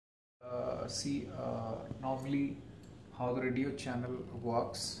see normally how the radio channel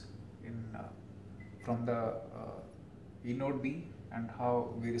works in from the node B and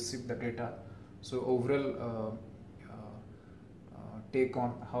how we receive the data. So overall take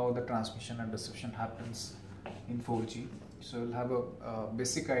on how the transmission and reception happens in 4G. So we'll have a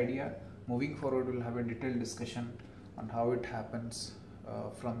basic idea. Moving forward, we'll have a detailed discussion on how it happens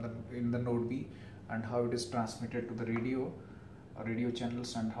in the node B and how it is transmitted to the radio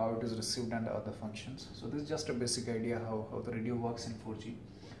channels and how it is received and other functions. So this is just a basic idea how the radio works in 4G.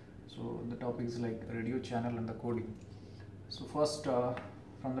 So the topic is like radio channel and the coding. So first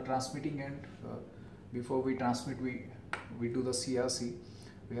from the transmitting end, before we transmit, we do the CRC.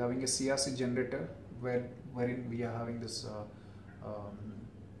 We're having a CRC generator wherein we are having this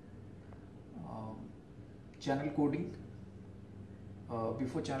channel coding.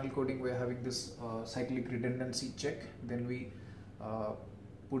 Before channel coding, we are having this cyclic redundancy check. Then we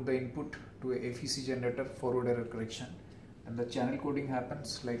put the input to a FEC generator, forward error correction, and the channel coding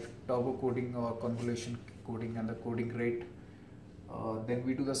happens like turbo coding or convolution coding and the coding rate. Then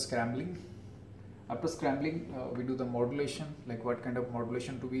we do the scrambling. After scrambling, we do the modulation, like what kind of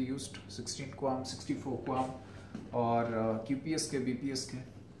modulation to be used, 16 QAM, 64 QAM, or QPSK, BPSK.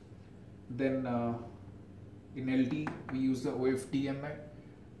 Then in LD, we use the OFDMA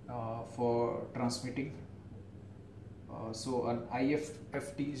for transmitting. So an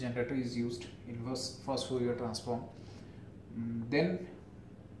IFFT generator is used, inverse fast Fourier transform. Then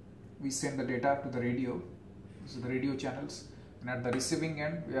we send the data to the radio, so the radio channels, and at the receiving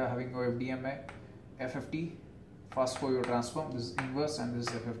end, we are having OFDMA, FFT, fast Fourier transform. This is inverse and this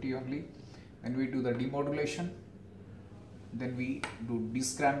is FFT only. Then we do the demodulation, then we do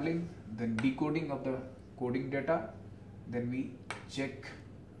descrambling, then decoding of the coding data, then we check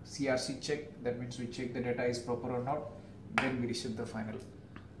CRC check, that means we check the data is proper or not, then we receive the final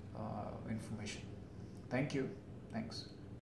information. Thank you. Thanks.